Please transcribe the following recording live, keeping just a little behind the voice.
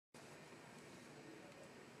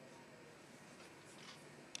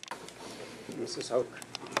Mrs. Hoch.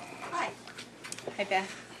 Hi. Hi, Beth.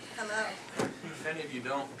 Hello. If any of you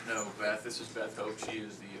don't know Beth, this is Beth Hoch. She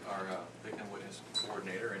is our victim witness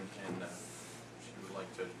coordinator, and she would like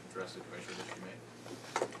to address the commissioner that she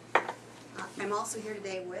made. I'm also here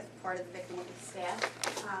today with part of the victim witness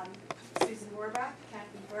staff, Susan Warbach,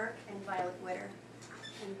 Kathy Burke, and Violet Witter.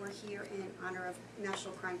 And we're here in honor of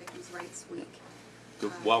National Crime Victims' Rights Week.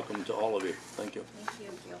 Welcome to all of you. Thank you. Thank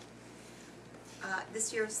you.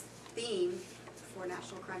 This year's theme for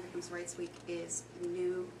National Crime Victims' Rights Week is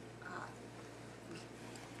new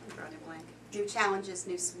challenges,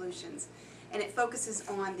 new solutions. And it focuses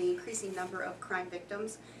on the increasing number of crime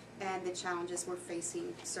victims and the challenges we're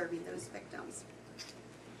facing serving those victims.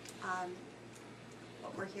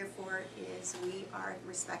 What we're here for is we are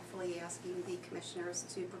respectfully asking the commissioners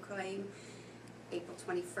to proclaim April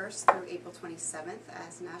 21st through April 27th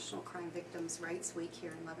as National Crime Victims' Rights Week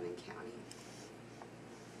here in Lebanon County.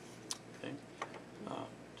 Okay.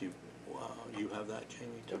 Do you have that,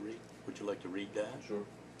 Jamie, to read? Would you like to read that? Sure.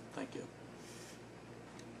 Thank you.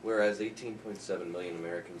 Whereas 18.7 million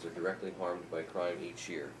Americans are directly harmed by crime each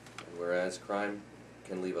year, and whereas crime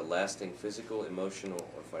can leave a lasting physical, emotional,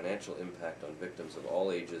 or financial impact on victims of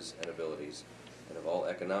all ages and abilities, and of all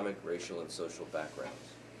economic, racial, and social backgrounds.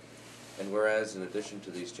 And whereas, in addition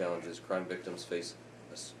to these challenges, crime victims face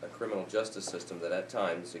a criminal justice system that at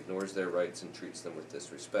times ignores their rights and treats them with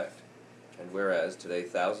disrespect. And whereas, today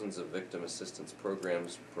thousands of victim assistance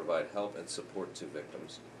programs provide help and support to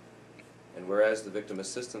victims. And whereas the victim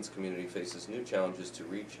assistance community faces new challenges to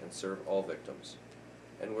reach and serve all victims.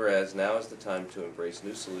 And whereas now is the time to embrace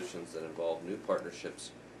new solutions that involve new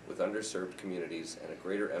partnerships with underserved communities and a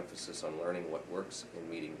greater emphasis on learning what works in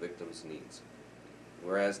meeting victims' needs.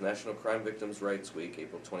 Whereas National Crime Victims' Rights Week,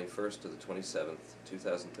 April 21st to the 27th,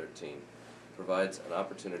 2013, provides an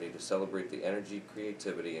opportunity to celebrate the energy,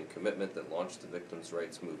 creativity, and commitment that launched the victims'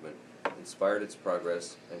 rights movement, inspired its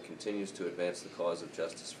progress, and continues to advance the cause of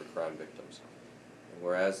justice for crime victims. And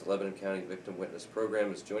whereas the Lebanon County Victim Witness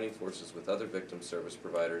Program is joining forces with other victim service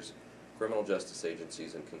providers, criminal justice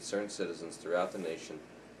agencies, and concerned citizens throughout the nation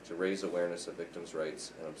to raise awareness of victims'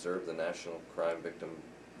 rights and observe the National Crime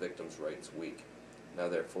Victims' Rights Week. Now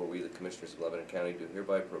therefore, we, the Commissioners of Lebanon County, do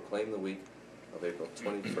hereby proclaim the week of April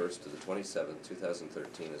 21st to the 27th,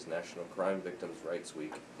 2013 as National Crime Victims' Rights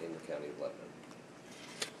Week in the County of Lebanon.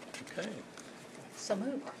 Okay. So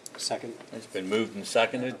moved. Second. It's been moved and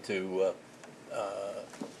seconded to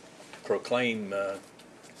proclaim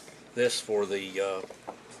this for the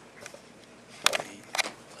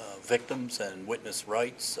victims and witness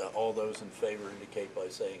rights. All those in favor indicate by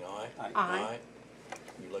saying aye. Aye. Aye.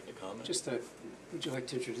 Would you like to comment? Just would you like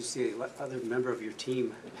to introduce the other member of your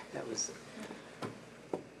team that was?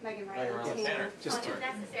 Megan Ryan. Yes. Just Not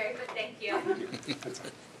necessary, but thank you.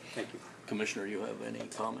 Thank you. Commissioner, you have any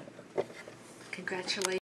comment? Congratulations.